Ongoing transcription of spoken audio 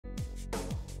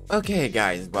Okay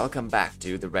guys, welcome back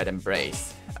to the Red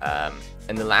Embrace.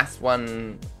 In the last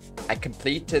one, I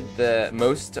completed the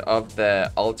most of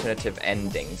the alternative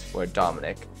endings for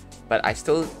Dominic, but I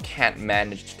still can't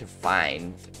manage to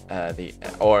find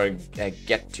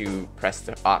get to press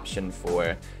the option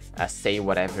for say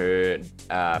whatever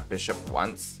Bishop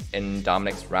wants in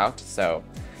Dominic's route. So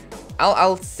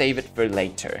I'll save it for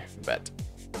later. But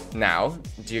now,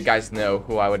 do you guys know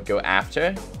who I would go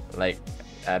after? Like,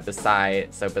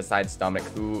 besides Dominic,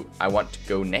 who I want to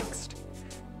go next?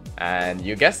 And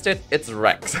you guessed it, it's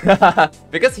Rex.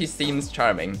 Because he seems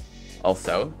charming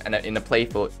also, and in a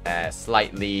playful,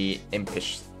 slightly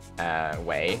impish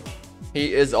way.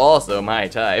 He is also my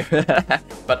type.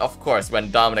 But of course, when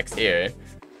Dominic's here,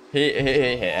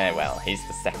 well, he's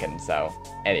the second, so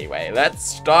anyway, let's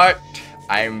start.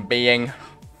 I'm being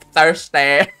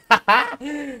thirsty.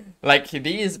 Like,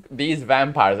 these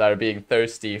vampires are being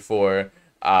thirsty for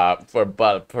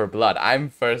blood. I'm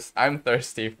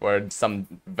thirsty for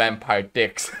some vampire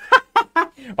dicks.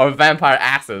 Or vampire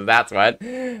asses, that's what.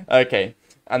 Okay,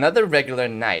 another regular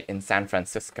night in San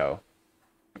Francisco.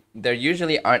 There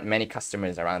usually aren't many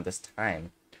customers around this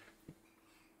time.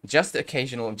 Just the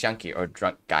occasional junkie or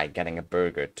drunk guy getting a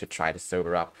burger to try to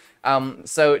sober up.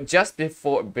 So just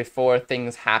before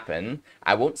things happen,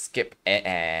 I won't skip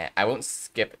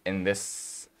in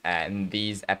these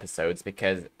episodes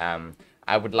because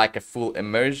I would like a full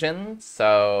immersion.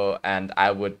 So, and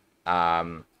I would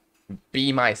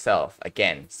be myself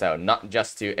again. So not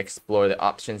just to explore the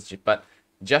options, but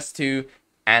just to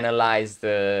analyze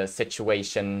the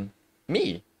situation,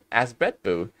 me as Bread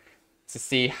Boo, to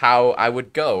see how I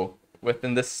would go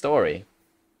within this story.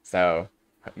 So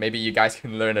maybe you guys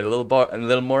can learn a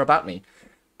little more about me.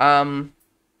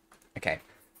 Okay.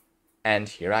 And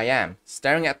here I am,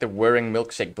 staring at the whirring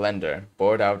milkshake blender,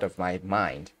 bored out of my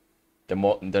mind.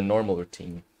 The normal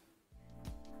routine.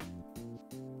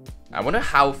 I wonder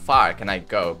how far can I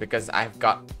go, because I've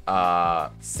got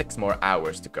 6 more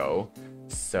hours to go.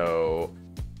 So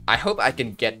I hope I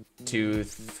can get to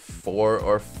 4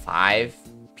 or 5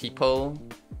 people.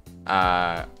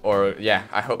 Or yeah,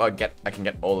 I hope I can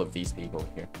get all of these people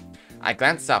here. I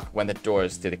glance up when the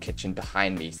doors to the kitchen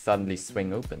behind me suddenly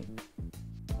swing open.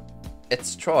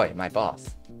 It's Troy, my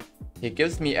boss. He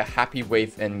gives me a happy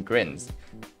wave and grins,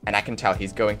 and I can tell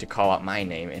he's going to call out my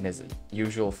name in his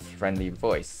usual friendly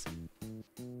voice.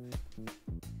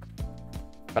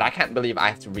 But I can't believe I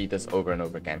have to read this over and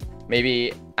over again.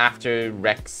 Maybe after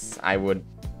Rex, I would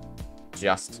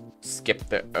just skip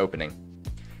the opening.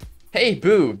 Hey,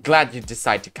 Boo, glad you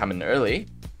decided to come in early.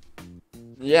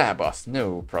 Yeah, boss,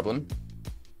 no problem.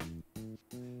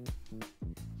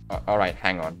 Alright,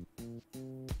 hang on.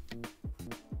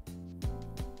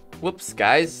 Whoops,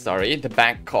 guys, sorry, the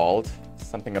bank called.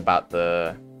 Something about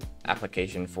the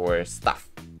application for stuff.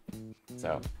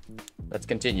 So, let's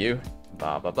continue.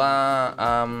 Blah, blah, blah.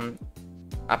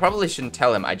 I probably shouldn't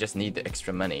tell him I just need the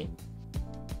extra money.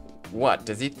 What,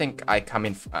 does he think I come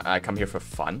here for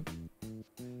fun?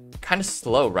 Kinda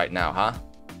slow right now, huh?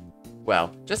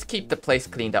 Well, just keep the place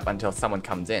cleaned up until someone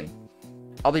comes in.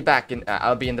 I'll be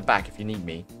in the back if you need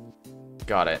me.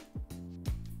 Got it.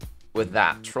 With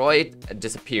that, Troy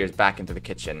disappears back into the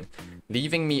kitchen,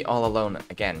 leaving me all alone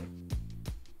again.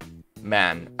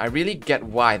 Man, I really get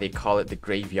why they call it the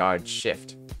graveyard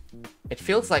shift. It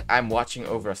feels like I'm watching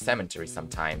over a cemetery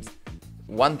sometimes.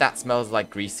 One that smells like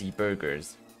greasy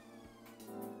burgers.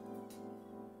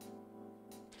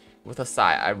 With a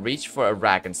sigh, I reach for a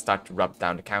rag and start to rub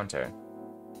down the counter.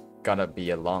 Gonna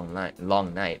be a long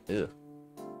night. Ugh.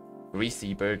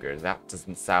 Greasy burgers, that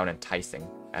doesn't sound enticing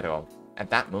at all. At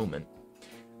that moment,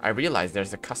 I realize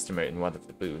there's a customer in one of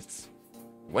the booths.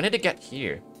 When did it get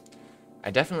here? I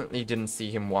definitely didn't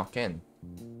see him walk in.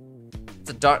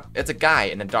 It's a guy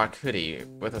in a dark hoodie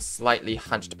with a slightly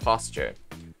hunched posture,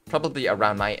 probably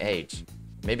around my age,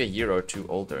 maybe a year or two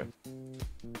older.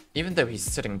 Even though he's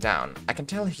sitting down, I can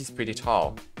tell he's pretty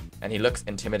tall, and he looks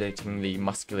intimidatingly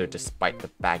muscular despite the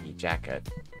baggy jacket.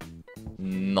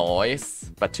 Nice,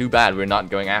 but too bad we're not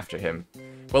going after him.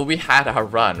 Well, we had our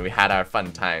run, we had our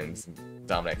fun times,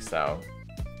 Dominic, so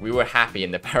we were happy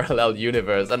in the parallel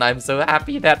universe, and I'm so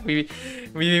happy that we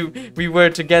were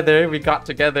together, we got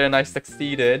together, and I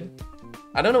succeeded.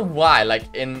 I don't know why,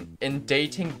 like, in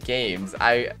dating games,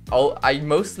 I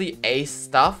mostly ace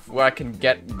stuff where I can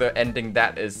get the ending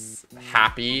that is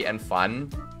happy and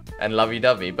fun and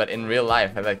lovey-dovey, but in real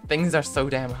life, like, things are so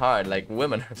damn hard, like,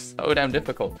 women are so damn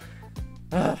difficult.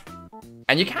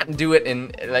 And you can't do it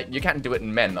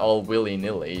in men all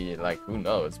willy-nilly. Like, who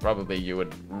knows? Probably you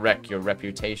would wreck your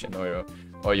reputation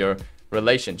or your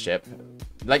relationship.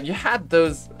 Like, you had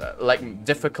those, like,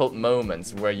 difficult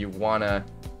moments where you wanna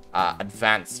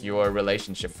advance your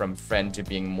relationship from friend to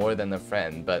being more than a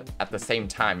friend, but at the same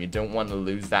time, you don't want to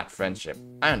lose that friendship.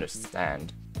 I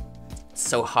understand. It's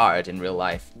so hard in real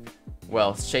life.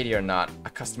 Well, shady or not, a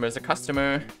customer is a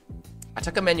customer. I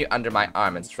took a menu under my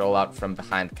arm and stroll out from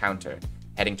behind the counter,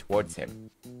 heading towards him.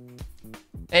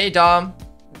 Hey, Dom.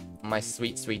 My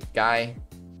sweet, sweet guy.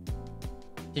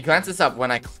 He glances up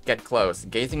when I get close,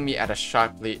 gazing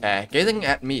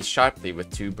at me sharply with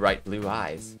two bright blue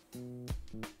eyes.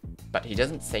 But he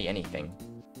doesn't say anything.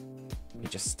 He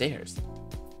just stares.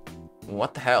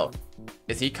 What the hell?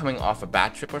 Is he coming off a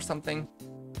bad trip or something?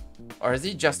 Or is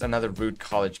he just another rude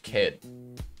college kid?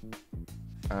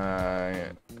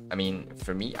 I mean,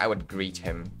 for me, I would greet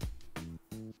him.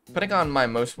 Putting on my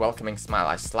most welcoming smile,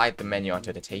 I slide the menu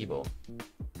onto the table.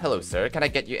 Hello, sir. Can I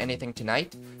get you anything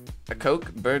tonight? A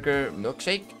Coke, burger,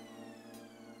 milkshake?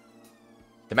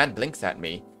 The man blinks at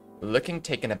me, looking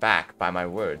taken aback by my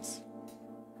words.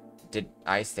 Did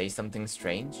I say something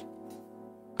strange?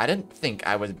 I didn't think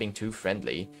I was being too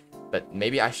friendly, but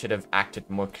maybe I should have acted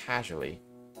more casually.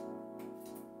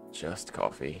 Just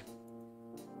coffee.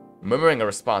 Murmuring a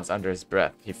response under his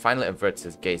breath, he finally averts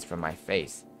his gaze from my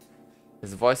face.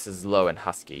 His voice is low and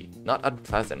husky, not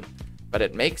unpleasant, but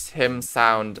it makes him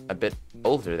sound a bit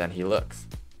older than he looks.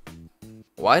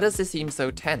 Why does he seem so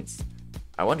tense?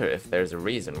 I wonder if there's a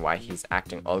reason why he's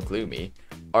acting all gloomy,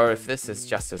 or if this is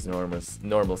just his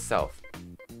normal self.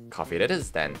 Coffee it is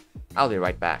then. I'll be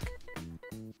right back.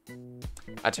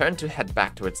 I turn to head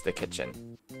back towards the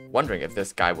kitchen, wondering if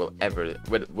this guy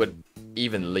would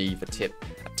even leave a tip.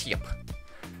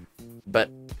 But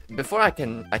before I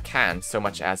can so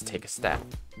much as take a step.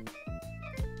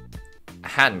 A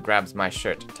hand grabs my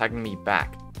shirt, tugging me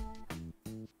back.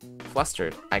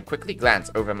 Flustered, I quickly glance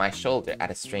over my shoulder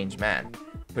at a strange man,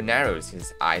 who narrows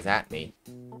his eyes at me.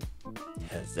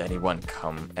 Has anyone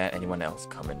else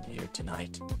come in here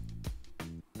tonight?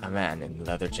 A man in a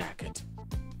leather jacket,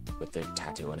 with a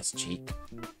tattoo on his cheek.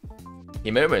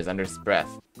 He murmurs under his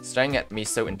breath, staring at me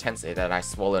so intensely that I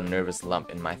swallow a nervous lump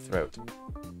in my throat.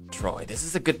 Troy, this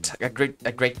is a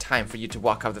great time for you to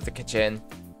walk out of the kitchen.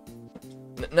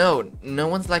 No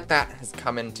one's like that has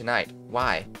come in tonight.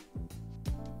 Why?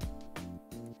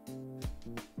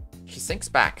 He sinks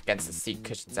back against the seat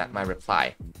cushions at my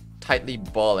reply, tightly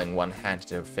balling one hand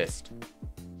to a fist.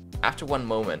 After one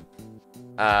moment,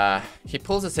 he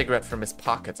pulls a cigarette from his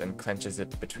pockets and clenches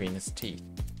it between his teeth.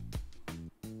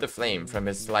 The flame from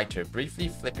his lighter briefly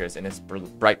flickers in his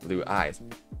bright blue eyes,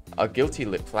 a guilty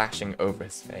lip flashing over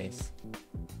his face.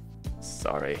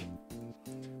 Sorry.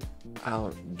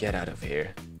 I'll get out of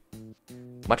here.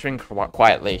 Muttering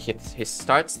quietly, he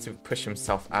starts to push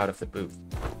himself out of the booth.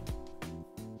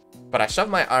 But I shove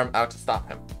my arm out to stop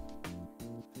him.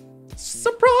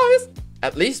 Surprise!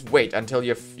 At least wait until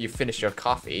you finish your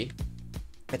coffee.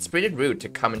 It's pretty rude to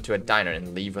come into a diner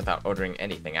and leave without ordering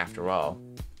anything after all.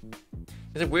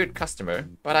 He's a weird customer,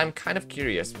 but I'm kind of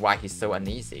curious why he's so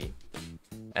uneasy.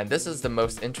 And this is the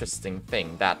most interesting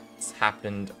thing that's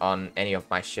happened on any of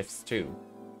my shifts too.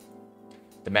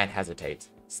 The man hesitates,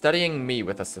 studying me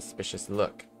with a suspicious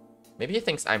look. Maybe he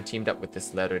thinks I'm teamed up with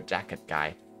this leather jacket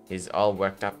guy he's all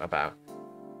worked up about.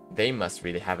 They must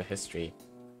really have a history.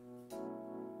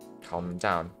 Calm him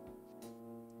down.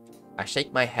 I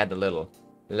shake my head a little,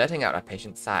 letting out a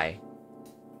patient sigh.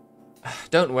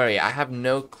 Don't worry, I have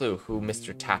no clue who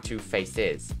Mr. Tattoo Face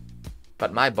is.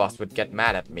 But my boss would get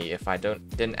mad at me if I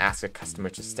didn't ask a customer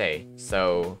to stay.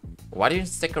 So, why don't you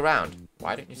stick around?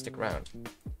 Why don't you stick around?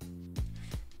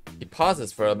 He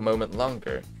pauses for a moment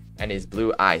longer, and his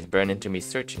blue eyes burn into me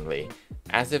searchingly,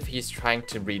 as if he's trying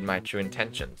to read my true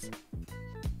intentions.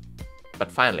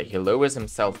 But finally, he lowers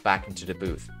himself back into the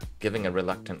booth, giving a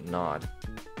reluctant nod.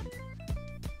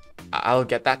 I'll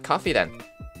get that coffee then.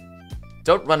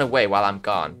 Don't run away while I'm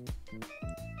gone.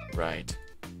 Right.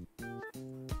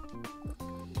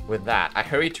 With that, I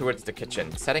hurry towards the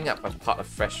kitchen, setting up a pot of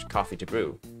fresh coffee to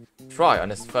brew. Troy on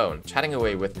his phone, chatting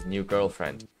away with his new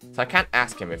girlfriend, so I can't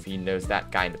ask him if he knows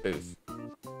that guy in the booth.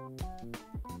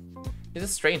 He's a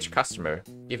strange customer,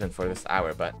 even for this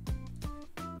hour, but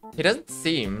he doesn't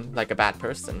seem like a bad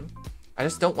person. I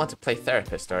just don't want to play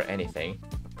therapist or anything.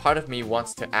 Part of me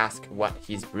wants to ask what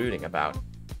he's brooding about.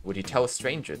 Would he tell a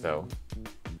stranger, though?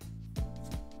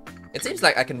 It seems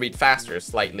like I can read faster,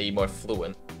 slightly more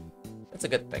fluent. That's a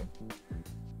good thing.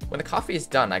 When the coffee is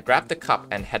done, I grab the cup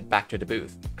and head back to the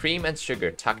booth, cream and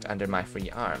sugar tucked under my free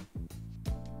arm.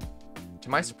 To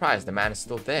my surprise, the man is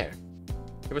still there.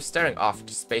 He was staring off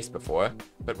into space before,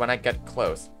 but when I get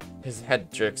close, his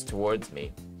head jerks towards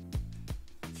me.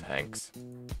 Thanks.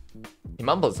 He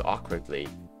mumbles awkwardly,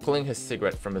 pulling his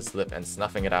cigarette from his lip and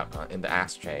snuffing it out in the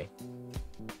ashtray.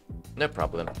 No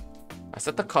problem. I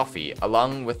set the coffee,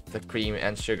 along with the cream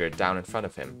and sugar, down in front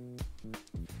of him.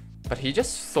 But he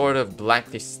just sort of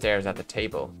blankly stares at the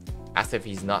table, as if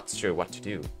he's not sure what to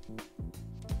do.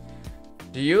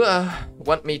 Do you,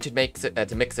 want me to mix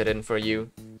it in for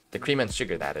you? The cream and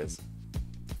sugar, that is.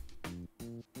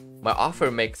 My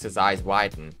offer makes his eyes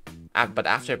widen, but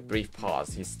after a brief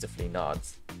pause, he stiffly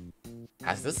nods.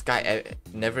 Has this guy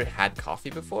never had coffee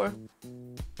before?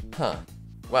 Huh.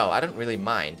 Well, I don't really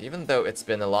mind, even though it's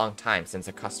been a long time since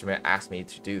a customer asked me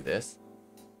to do this.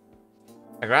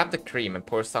 I grab the cream and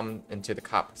pour some into the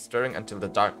cup, stirring until the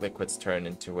dark liquids turn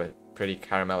into a pretty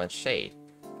caramel shade.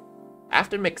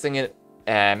 After mixing in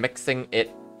a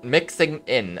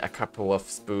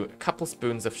couple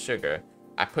spoons of sugar,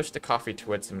 I push the coffee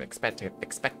towards him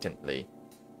expectantly.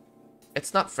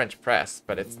 It's not French press,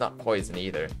 but it's not poison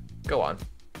either. Go on.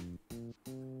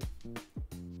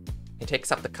 He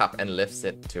takes up the cup and lifts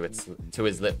it to his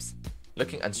lips,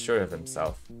 looking unsure of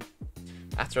himself.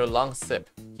 After a long sip,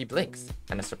 he blinks,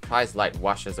 and a surprised light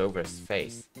washes over his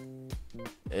face.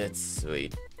 It's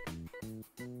sweet.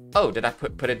 Oh, did I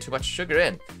put in too much sugar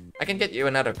in? I can get you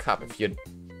another cup if you'd...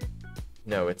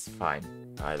 No, it's fine.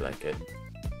 I like it.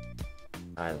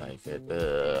 I like it.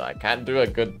 I can't do a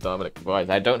good Dominic voice.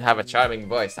 I don't have a charming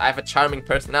voice. I have a charming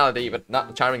personality, but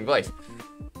not a charming voice.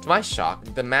 To my shock,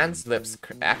 the man's lips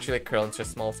actually curl into a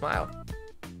small smile.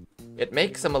 It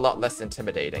makes him a lot less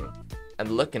intimidating, and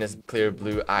the look in his clear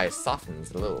blue eyes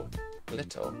softens a little.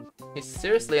 He's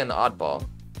seriously an oddball.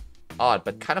 Odd,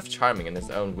 but kind of charming in his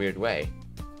own weird way.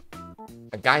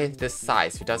 A guy this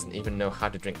size who doesn't even know how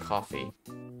to drink coffee.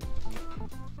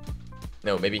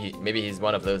 No, maybe he's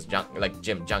one of those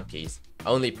gym junkies.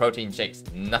 Only protein shakes,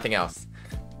 nothing else.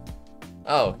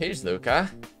 Oh, here's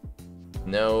Luca.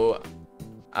 No,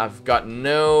 I've got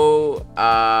no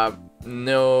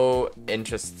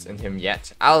interest in him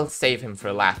yet. I'll save him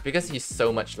for last because he's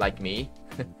so much like me.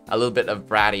 A little bit of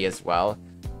bratty as well.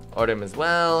 Order him as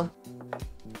well.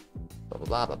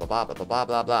 Blah blah blah blah blah blah blah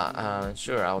blah blah.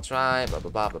 Sure, I'll try. Blah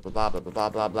blah blah blah blah blah blah blah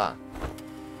blah blah.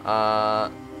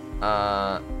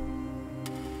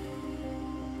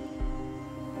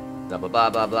 Blah blah blah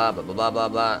blah blah blah blah blah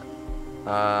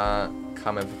blah.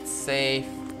 Come if it's safe.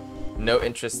 No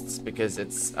interests because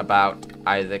it's about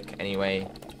Isaac anyway.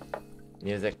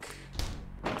 Music.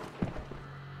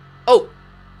 Oh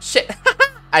shit!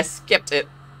 I skipped it.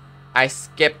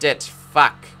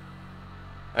 Fuck.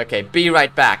 Okay, be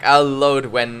right back. I'll load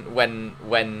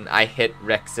when I hit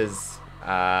Rex's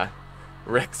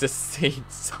scene.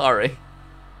 Sorry.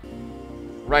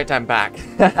 Right, I'm back.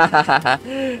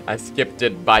 I skipped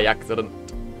it by accident.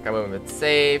 Come on, it's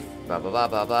safe. Blah blah blah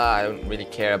blah blah. I don't really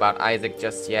care about Isaac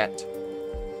just yet.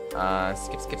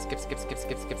 Skip.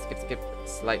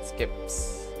 Slight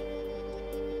skips.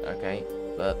 Okay.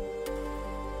 But.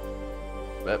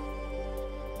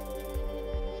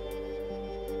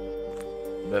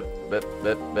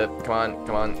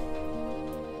 Come on.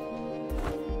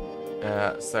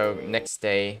 So next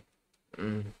day.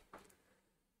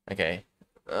 Okay.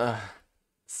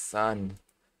 Son.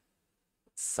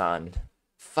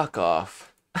 Fuck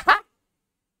off.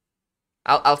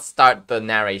 I'll start the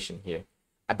narration here.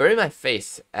 I bury my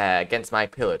face against my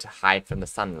pillow to hide from the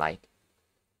sunlight.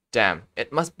 Damn,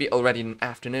 it must be already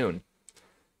afternoon.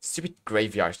 Stupid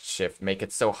graveyard shift make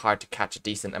it so hard to catch a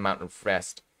decent amount of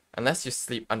rest, unless you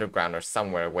sleep underground or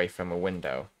somewhere away from a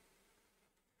window.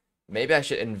 Maybe I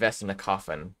should invest in a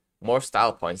coffin. More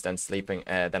style points than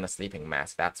a sleeping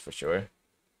mask, that's for sure.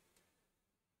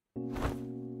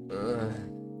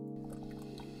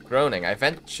 Groaning, I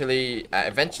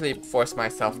eventually force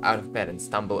myself out of bed and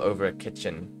stumble over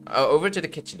to the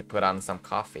kitchen to put on some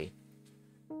coffee.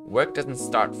 Work doesn't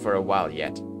start for a while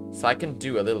yet, so I can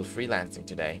do a little freelancing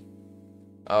today.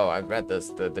 Oh, I've read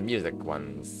the music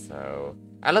ones, so...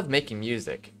 I love making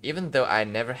music, even though I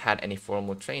never had any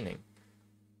formal training.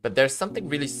 But there's something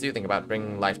really soothing about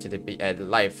bringing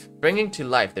to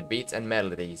life the beats and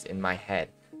melodies in my head,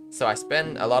 so I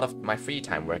spend a lot of my free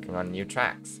time working on new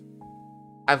tracks.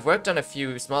 I've worked on a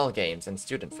few small games and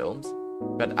student films,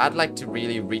 but I'd like to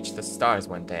really reach the stars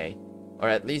one day, or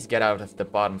at least get out of the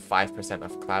bottom 5%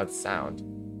 of cloud sound.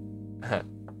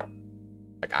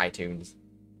 Like iTunes.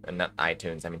 Not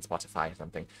iTunes, I mean Spotify or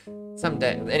something.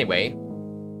 Someday. Anyway,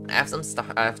 I have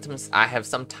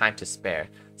some time to spare,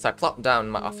 so I plop down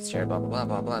in my office chair, blah blah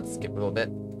blah blah blah, skip a little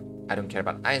bit. I don't care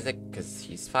about Isaac, because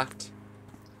he's fucked.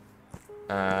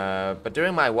 But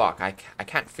during my walk, I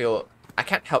can't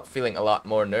help feeling a lot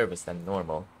more nervous than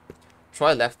normal.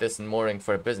 Troy left this mooring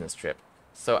for a business trip,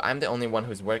 so I'm the only one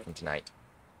who's working tonight.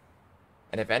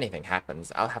 And if anything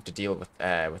happens, I'll have to deal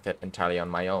with it entirely on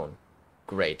my own.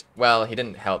 Great. Well, he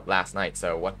didn't help last night,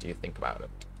 so what do you think about it?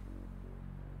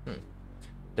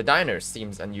 The diner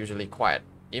seems unusually quiet,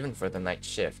 even for the night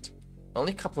shift.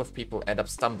 Only a couple of people end up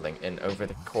stumbling in over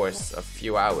the course of a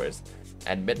few hours,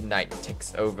 and midnight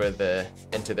ticks over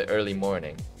into the early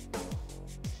morning.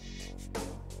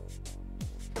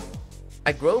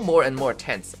 I grow more and more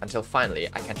tense until finally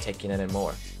I can't take it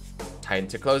anymore. Time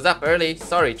to close up early.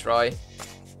 Sorry, Troy.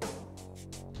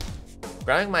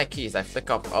 Grabbing my keys, I flick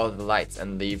off all the lights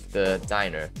and leave the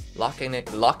diner, locking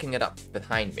it up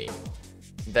behind me.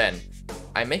 Then,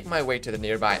 I make my way to the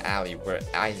nearby alley where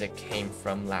Isaac came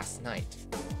from last night.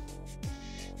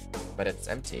 But it's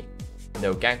empty.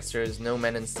 No gangsters, no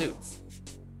men in suits.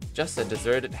 Just a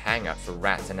deserted hangout for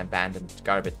rats and abandoned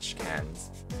garbage cans.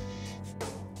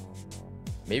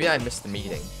 Maybe I missed the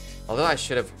meeting, although I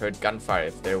should have heard gunfire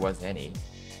if there was any.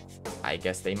 I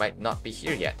guess they might not be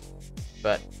here yet.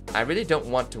 But I really don't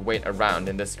want to wait around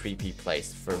in this creepy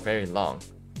place for very long.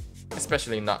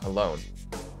 Especially not alone.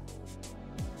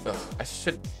 Ugh, I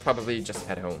should probably just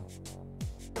head home.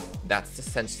 That's the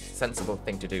sensible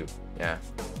thing to do, yeah.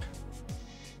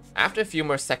 After a few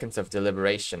more seconds of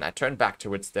deliberation, I turn back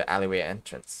towards the alleyway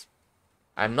entrance.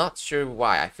 I'm not sure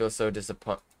why I feel so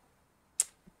disappointed.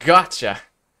 Gotcha!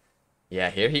 Yeah,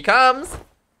 here he comes!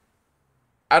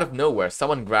 Out of nowhere,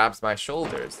 someone grabs my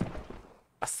shoulders.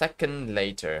 A second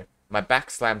later, my back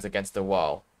slams against the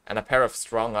wall, and a pair of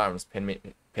strong arms pin me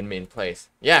in place.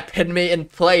 Yeah, pin me in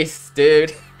place,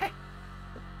 dude!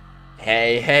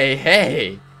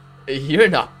 Hey! You're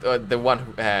not the one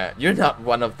who, you're not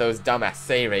one of those dumbass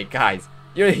Seirei guys.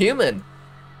 You're a human!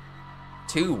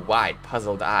 Two wide,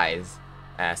 puzzled eyes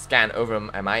scan over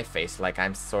my face like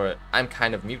I'm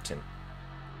kind of mutant.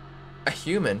 A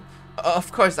human?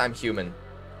 Of course I'm human.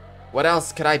 What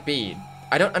else could I be?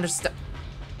 I don't understand.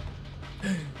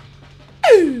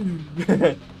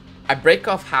 I break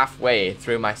off halfway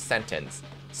through my sentence,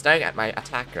 staring at my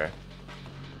attacker.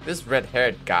 This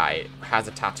red-haired guy has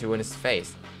a tattoo on his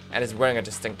face and is wearing a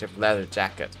distinctive leather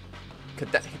jacket.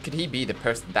 Could he be the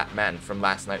person that man from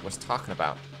last night was talking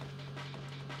about?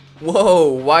 Whoa,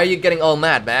 why are you getting all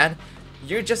mad, man?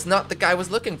 You're just not the guy I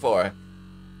was looking for.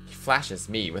 He flashes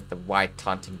me with the wide,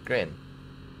 taunting grin.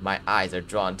 My eyes are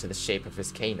drawn to the shape of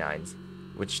his canines,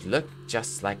 which look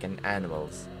just like an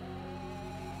animal's.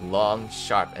 Long,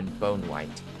 sharp, and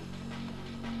bone-white.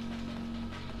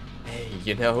 Hey,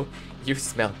 you know, you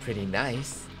smell pretty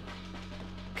nice.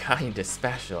 Kinda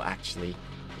special, actually.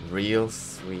 Real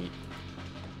sweet.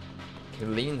 He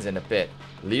leans in a bit,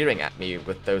 leering at me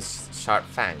with those sharp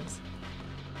fangs.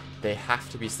 They have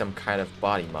to be some kind of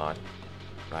body mod,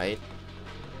 right?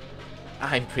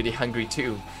 I'm pretty hungry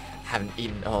too. Haven't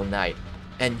eaten all night.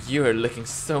 And you're looking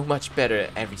so much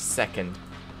better every second.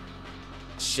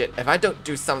 Shit, if I don't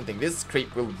do something, this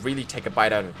creep will really take a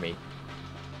bite out of me.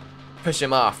 Push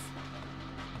him off.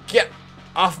 Get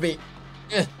off me!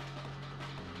 Ugh.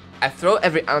 I throw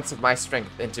every ounce of my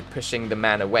strength into pushing the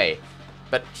man away,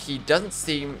 but he doesn't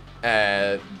seem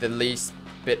the least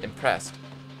bit impressed.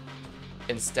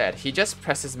 Instead, he just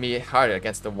presses me harder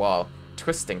against the wall,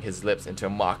 twisting his lips into a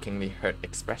mockingly hurt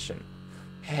expression.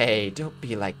 Hey, don't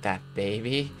be like that,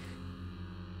 baby.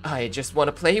 I just want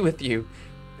to play with you.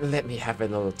 Let me have a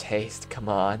little taste, come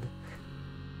on.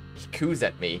 He coos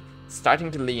at me,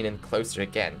 starting to lean in closer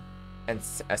again, and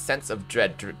a sense of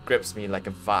dread grips me like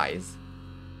a vise.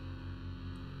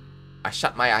 I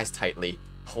shut my eyes tightly,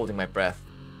 holding my breath.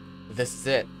 This is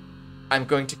it. I'm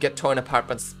going to get torn apart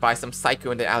by some psycho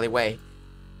in the alleyway.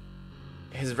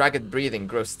 His ragged breathing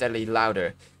grows steadily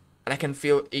louder, and I can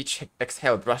feel each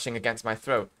exhale brushing against my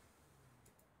throat.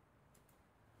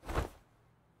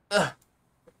 Ugh.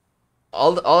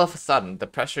 All of a sudden, the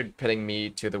pressure pinning me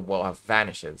to the wall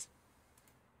vanishes.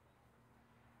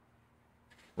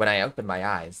 When I open my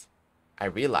eyes, I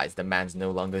realize the man's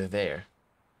no longer there.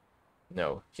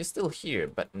 No, he's still here,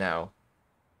 but now...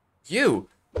 You!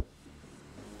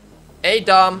 Hey,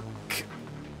 Dom!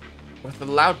 With a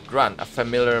loud grunt, a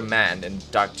familiar man in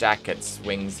dark jacket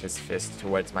swings his fist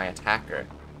towards my attacker.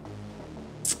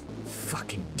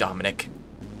 Fucking Dominic.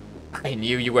 I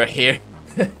knew you were here.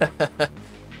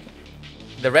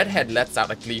 The redhead lets out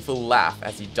a gleeful laugh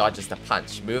as he dodges the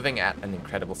punch, moving at an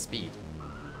incredible speed.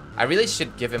 I really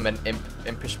should give him an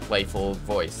impish, playful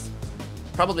voice.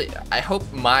 Probably, I hope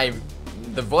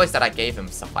the voice that I gave him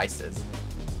suffices.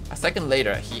 A second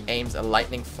later, he aims a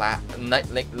lightning fast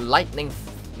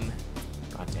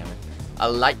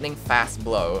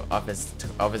blow of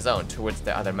his own towards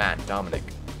the other man, Dominic.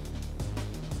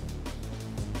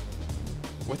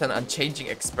 With an unchanging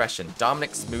expression,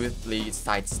 Dominic smoothly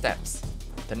sidesteps.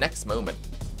 The next moment,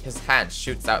 his hand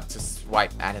shoots out to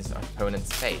swipe at his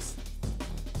opponent's face.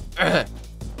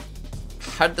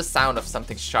 Heard the sound of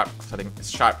something sharp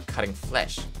cutting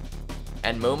flesh,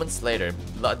 and moments later,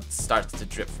 blood starts to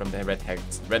drip from the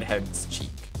redhead's cheek.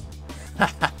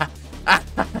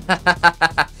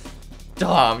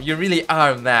 Dom, you really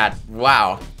are mad.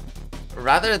 Wow.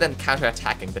 Rather than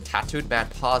counterattacking, the tattooed man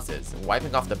pauses,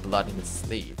 wiping off the blood in his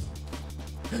sleeve.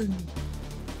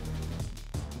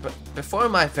 But before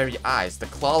my very eyes, the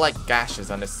claw-like gashes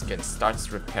on his skin start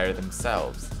to repair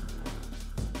themselves,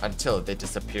 until they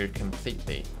disappear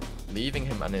completely, leaving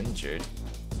him uninjured.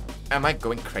 Am I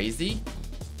going crazy?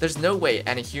 There's no way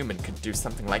any human could do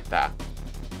something like that.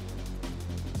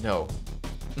 No,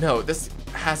 this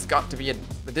has to be a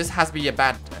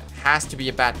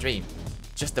bad dream.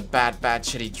 Just a bad,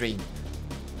 shitty dream.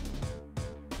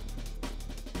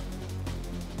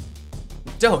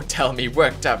 Don't tell me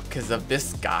worked up because of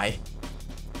this guy.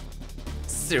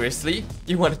 Seriously?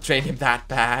 You want to train him that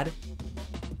bad?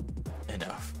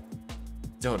 Enough.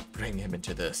 Don't bring him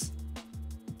into this.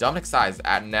 Dominic's eyes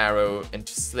narrow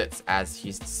into slits as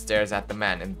he stares at the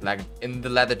man in the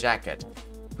leather jacket,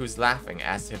 who's laughing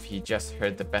as if he just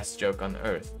heard the best joke on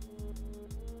earth.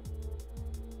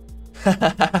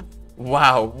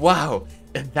 Wow.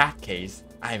 In that case,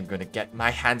 I'm gonna get my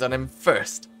hands on him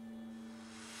first.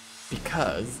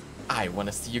 Because I want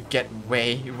to see you get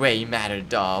way madder,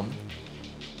 Dom.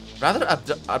 Rather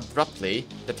abruptly,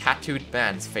 the tattooed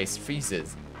man's face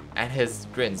freezes, and his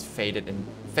grins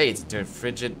fades into a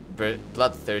frigid,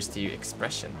 bloodthirsty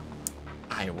expression.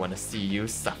 I want to see you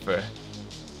suffer.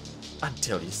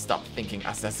 Until you stop thinking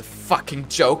us as a fucking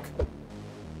joke.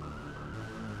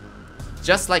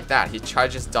 Just like that, he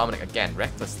charges Dominic again,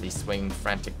 recklessly swinging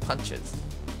frantic punches.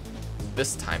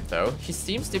 This time, though, he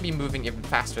seems to be moving even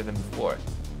faster than before,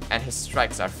 and his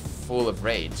strikes are full of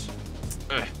rage.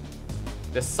 Ugh.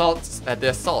 The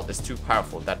assault is too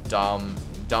powerful that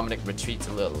Dominic retreats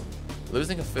a little,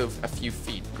 losing a few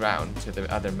feet ground to the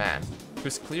other man,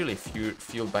 who's clearly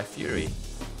fueled by fury.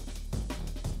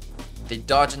 They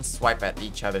dodge and swipe at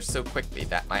each other so quickly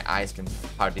that my eyes can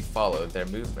hardly follow their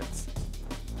movements.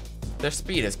 Their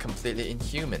speed is completely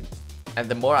inhuman, and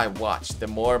the more I watch, the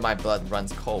more my blood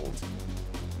runs cold.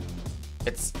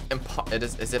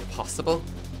 Is it possible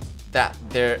that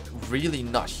they're really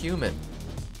not human?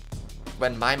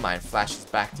 When my mind flashes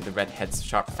back to the redhead's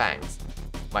sharp fangs,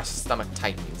 my stomach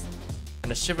tightens,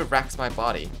 and a shiver racks my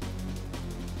body.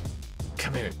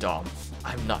 Come here, Dom.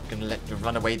 I'm not gonna let you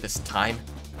run away this time.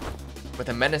 With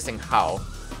a menacing howl,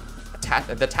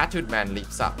 the tattooed man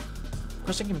leaps up,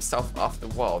 pushing himself off the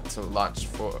wall to launch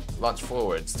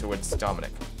forwards towards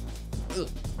Dominic. Ugh.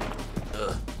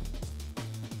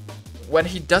 When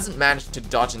he doesn't manage to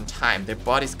dodge in time, their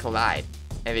bodies collide,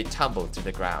 and they tumble to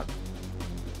the ground.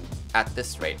 At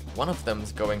this rate, one of them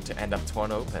is going to end up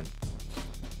torn open.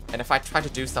 And if I try to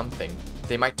do something,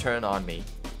 they might turn on me.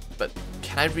 But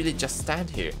can I really just stand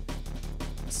here?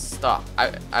 Stop.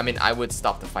 I mean, I would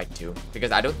stop the fight too,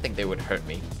 because I don't think they would hurt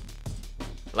me.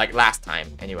 Like last time,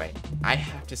 anyway. I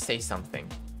have to say something.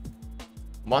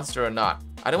 Monster or not,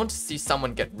 I don't want to see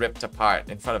someone get ripped apart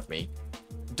in front of me.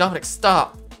 Dominic,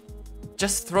 stop!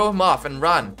 Just throw him off and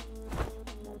run.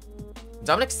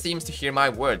 Dominic seems to hear my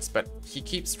words, but he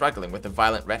keeps struggling with the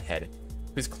violent redhead,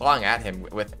 who's clawing at him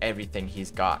with everything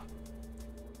he's got.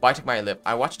 Biting my lip,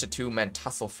 I watch the two men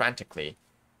tussle frantically,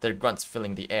 their grunts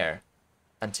filling the air,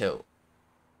 until...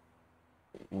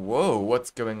 Whoa,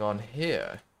 what's going on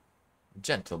here?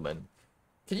 Gentlemen,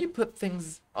 can you put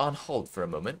things on hold for a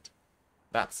moment?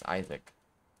 That's Isaac.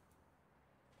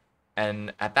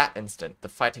 And at that instant, the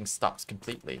fighting stops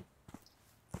completely.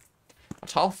 A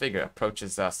tall figure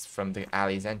approaches us from the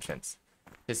alley's entrance,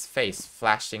 his face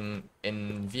flashing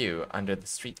in view under the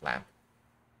street lamp.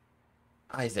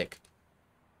 Isaac.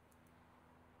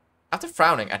 After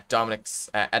frowning at Dominic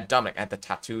and the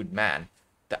tattooed man,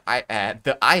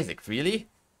 the Isaac, really?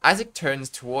 Isaac turns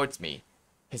towards me,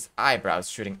 his eyebrows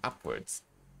shooting upwards.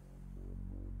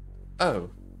 Oh,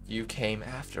 you came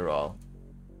after all.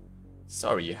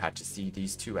 Sorry you had to see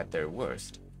these two at their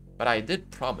worst. But I did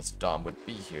promise Dom would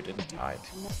be here, didn't I?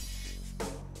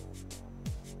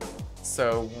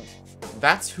 So,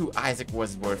 that's who Isaac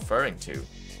was referring to.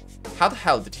 How the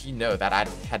hell did he know that I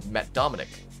had met Dominic?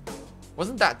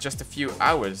 Wasn't that just a few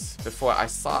hours before I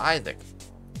saw Isaac?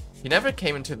 He never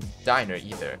came into the diner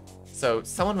either, so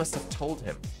someone must have told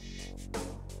him.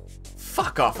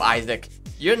 Fuck off, Isaac!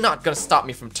 You're not gonna stop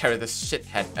me from tearing this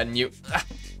shithead a new...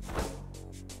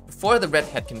 Before the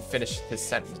redhead can finish his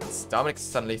sentence, Dominic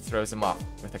suddenly throws him off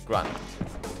with a grunt.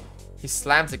 He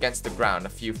slams against the ground a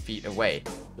few feet away,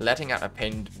 letting out a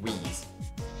pained wheeze.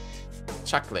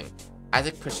 Chuckling,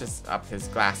 Isaac pushes up his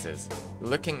glasses,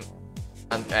 looking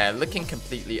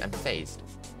completely unfazed.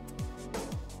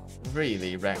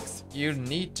 Really, Rex, you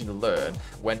need to learn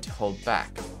when to hold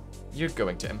back. You're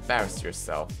going to embarrass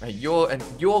yourself. You're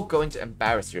going to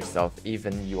embarrass yourself,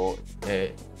 even your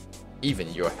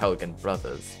Helgen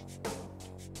brothers.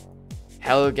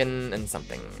 Helgen and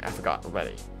something, I forgot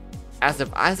already. As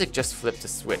if Isaac just flipped a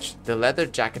switch, the leather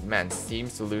jacket man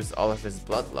seems to lose all of his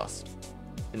bloodlust.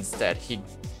 Instead, he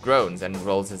groans and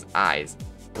rolls his eyes,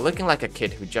 looking like a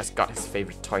kid who just got his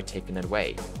favorite toy taken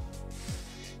away.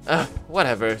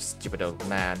 Whatever, stupid old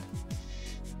man.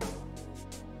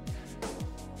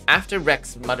 After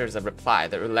Rex mutters a reply,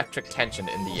 the electric tension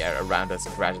in the air around us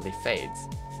gradually fades.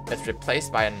 It's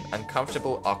replaced by an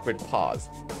uncomfortable, awkward pause,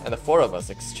 and the four of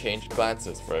us exchange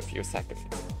glances for a few seconds.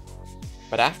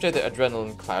 But after the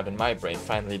adrenaline cloud in my brain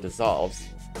finally dissolves,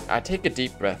 I take a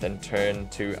deep breath and turn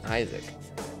to Isaac.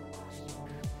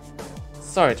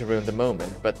 Sorry to ruin the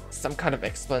moment, but some kind of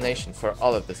explanation for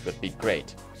all of this would be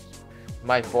great.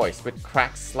 My voice, which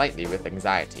cracks slightly with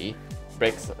anxiety,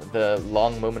 breaks the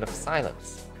long moment of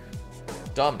silence.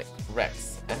 Dominic,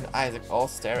 Rex, and Isaac all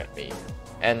stare at me,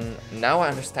 and now I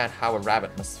understand how a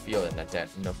rabbit must feel in a den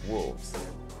of wolves.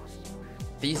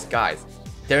 These guys,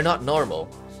 they're not normal.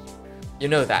 You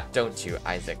know that, don't you,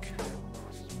 Isaac?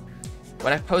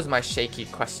 When I pose my shaky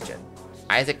question,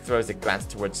 Isaac throws a glance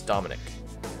towards Dominic.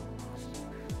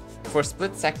 For a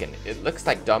split second, it looks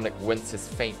like Dominic winces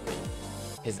faintly,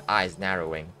 his eyes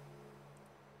narrowing.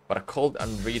 But a cold,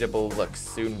 unreadable look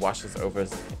soon washes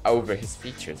over his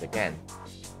features again.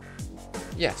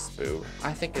 Yes, Boo,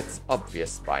 I think it's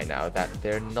obvious by now that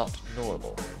they're not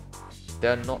normal.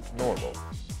 They're not normal.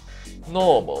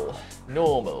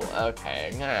 Normal,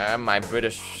 okay, my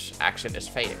British accent is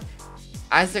fading.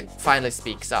 Isaac finally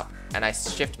speaks up, and I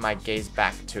shift my gaze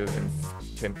back to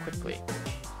him quickly.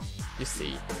 You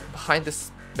see, behind the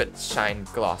spit-shine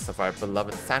gloss of our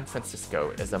beloved San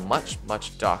Francisco is a much,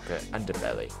 much darker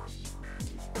underbelly.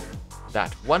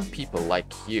 That one people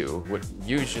like you would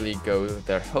usually go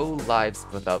their whole lives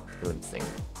without glimpsing.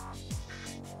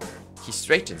 He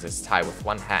straightens his tie with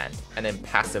one hand, an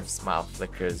impassive smile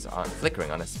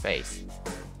flickering on his face.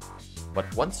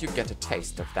 But once you get a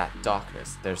taste of that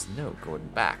darkness, there's no going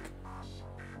back.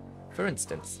 For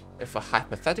instance, if a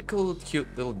hypothetical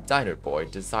cute little diner boy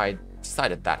decided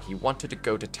that he wanted to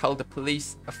go to tell the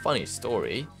police a funny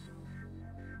story,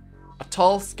 a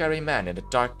tall, scary man in a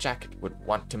dark jacket would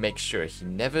want to make sure he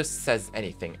never says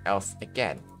anything else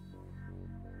again.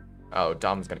 Oh,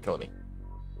 Dom's gonna kill me.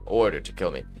 Ordered to kill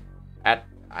me. At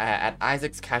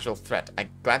Isaac's casual threat, I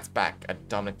glance back at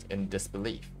Dominic in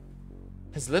disbelief.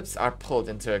 His lips are pulled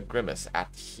into a grimace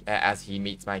as he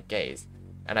meets my gaze,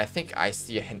 and I think I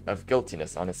see a hint of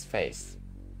guiltiness on his face.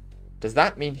 Does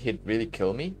that mean he'd really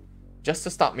kill me? Just to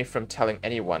stop me from telling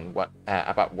anyone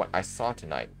about what I saw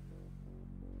tonight?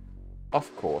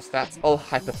 Of course, that's all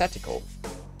hypothetical.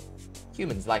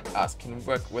 Humans like us can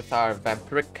work with our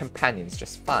vampiric companions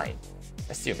just fine,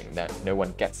 assuming that no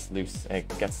one gets loose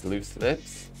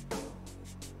lips.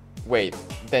 Wait,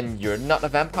 then you're not a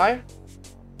vampire?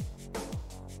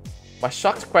 My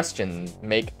shocked question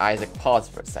make Isaac pause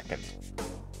for a second.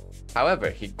 However,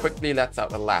 he quickly lets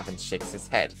out a laugh and shakes his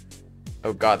head.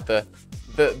 Oh god,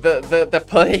 the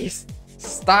police!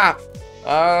 Stop!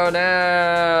 Oh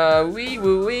no! Wee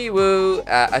woo wee woo!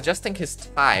 Adjusting his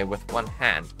tie with one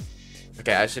hand.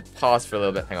 Okay, I should pause for a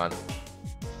little bit, hang on.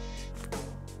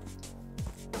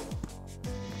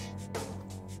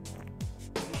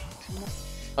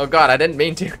 Oh god, I didn't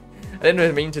mean to. I didn't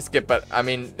really mean to skip, but I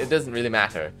mean, it doesn't really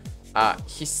matter.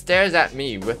 He stares at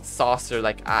me with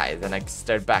saucer-like eyes, and I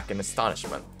stared back in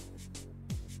astonishment.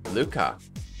 Luca,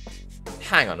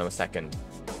 hang on a second.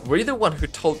 Were you the one who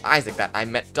told Isaac that I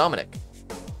met Dominic?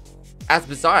 As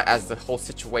bizarre as the whole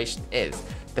situation is,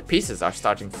 the pieces are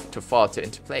starting to fall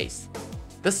into place.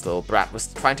 This little brat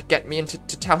was trying to get me to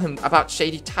tell him about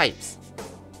shady types.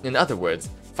 In other words,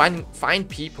 find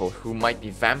people who might be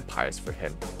vampires for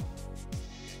him.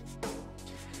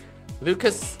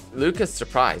 Lucas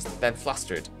surprised, then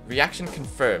flustered. Reaction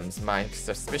confirms my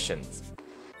suspicions,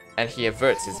 and he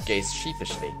averts his gaze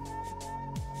sheepishly.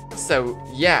 So,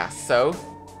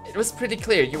 it was pretty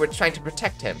clear you were trying to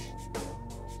protect him.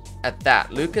 At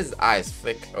that, Luca's eyes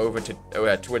flick over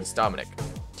towards Dominic,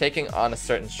 taking on a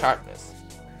certain sharpness.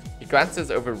 He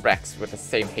glances over Rex with the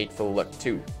same hateful look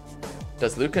too.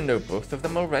 Does Luca know both of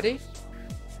them already?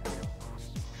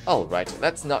 Alright,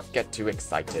 let's not get too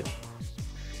excited.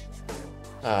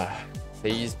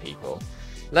 These people.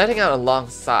 Letting out a long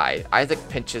sigh, Isaac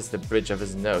pinches the bridge of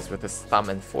his nose with his thumb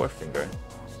and forefinger.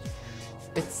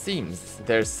 It seems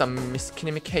there's some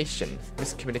miscommunication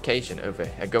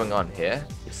going on here,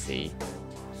 you see.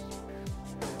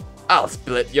 I'll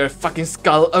split your fucking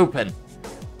skull open!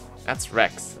 That's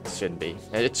Rex,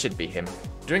 it should be him.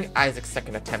 During Isaac's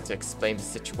second attempt to explain the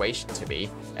situation to me,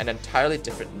 an entirely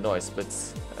different noise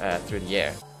splits through the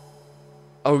air.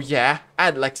 Oh yeah?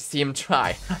 I'd like to see him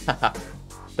try.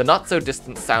 The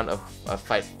not-so-distant sound of a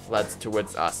fight floods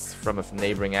towards us from a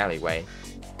neighboring alleyway.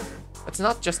 It's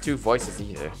not just two voices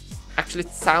either. Actually,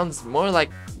 it sounds more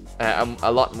like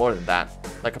a lot more than that,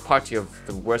 like a party of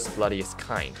the worst, bloodiest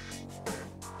kind.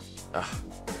 Ugh,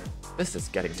 this is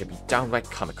getting to be downright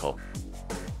comical.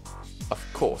 Of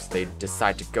course, they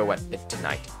decide to go at it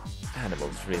tonight.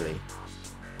 Animals, really.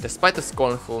 Despite the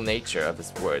scornful nature of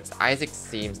his words, Isaac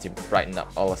seems to brighten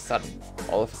up all of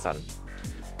a sudden.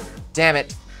 Damn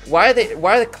it! Why are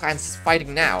the clans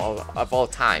fighting now, of all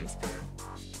times?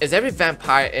 Is every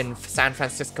vampire in San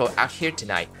Francisco out here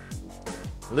tonight?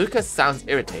 Lucas sounds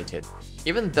irritated.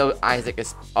 Even though Isaac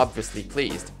is obviously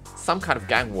pleased, some kind of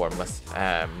gang war must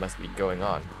be going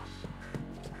on.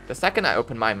 The second I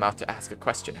open my mouth to ask a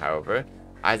question, however,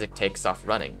 Isaac takes off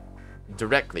running,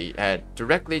 directly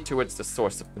towards the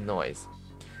source of the noise.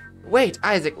 Wait,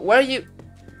 Isaac, where are you?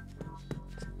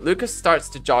 Lucas starts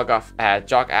to jog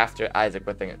after Isaac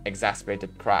with an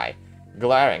exasperated cry,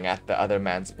 glaring at the other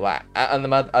man's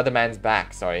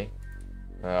back. Sorry.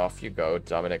 Off you go,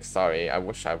 Dominic. Sorry, I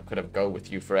wish I could have go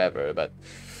with you forever, but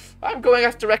I'm going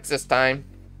after Rex this time.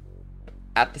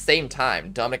 At the same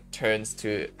time, Dominic turns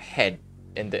to head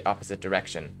in the opposite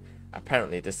direction,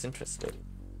 apparently disinterested.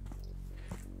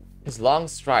 His long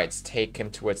strides take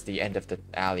him towards the end of the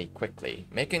alley quickly,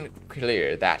 making it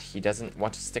clear that he doesn't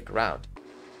want to stick around.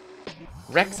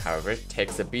 Rex, however,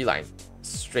 takes a beeline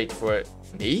straight for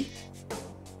me?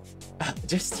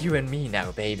 Just you and me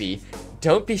now, baby.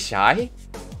 Don't be shy.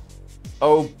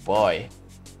 Oh boy.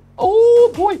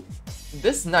 Oh boy!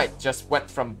 This night just went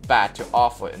from bad to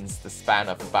awful in the span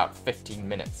of about 15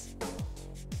 minutes.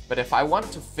 But if I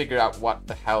want to figure out what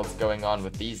the hell's going on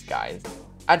with these guys,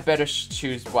 I'd better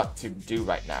choose what to do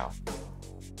right now.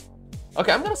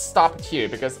 Okay, I'm gonna stop it here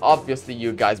because obviously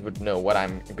you guys would know what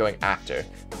I'm going after.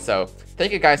 So,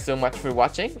 thank you guys so much for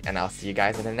watching, and I'll see you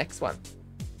guys in the next one.